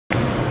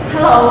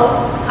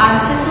Hello, I'm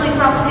Cicely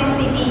from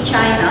CCB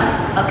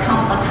China,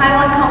 a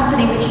Taiwan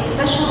company which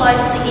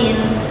specialized in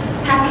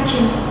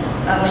packaging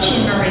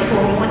machinery for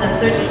more than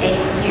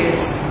 38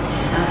 years.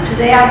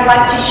 Today I would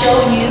like to show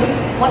you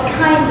what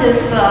kind of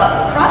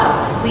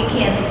products we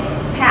can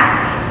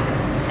pack.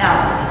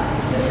 Now,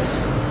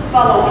 just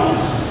follow me.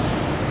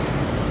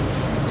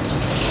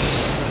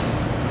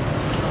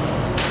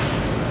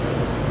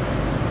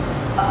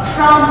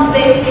 From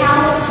this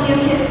palette, you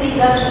can see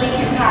that we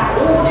can pack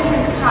all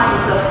different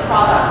kinds of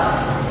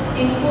products,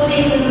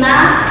 including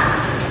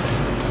masks,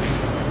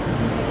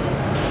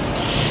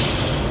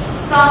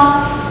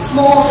 some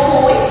small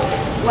toys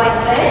like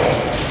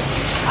this,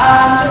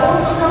 and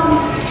also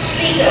some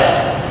bigger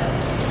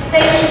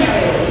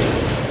stationaries,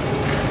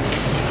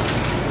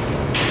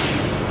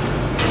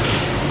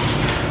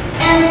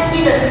 and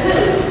even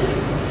food,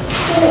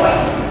 corn,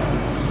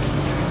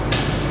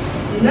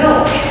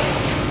 milk,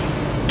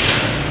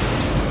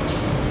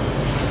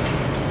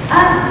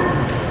 and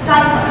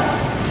diaper.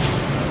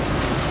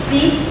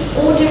 See,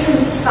 all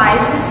different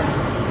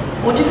sizes,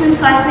 all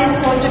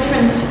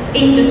different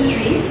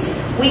industries.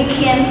 We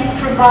can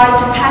provide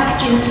a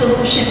packaging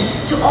solution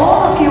to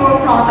all of your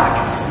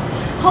products.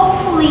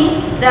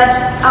 Hopefully that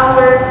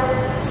our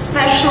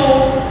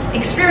special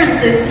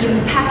experiences in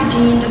the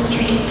packaging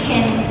industry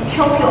can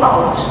help you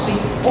out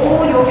with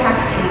all your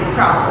packaging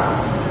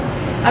problems.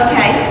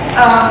 Okay,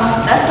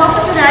 that's all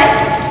for today.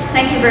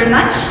 Thank you very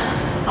much.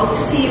 Hope to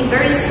see you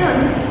very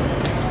soon.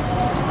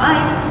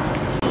 Bye.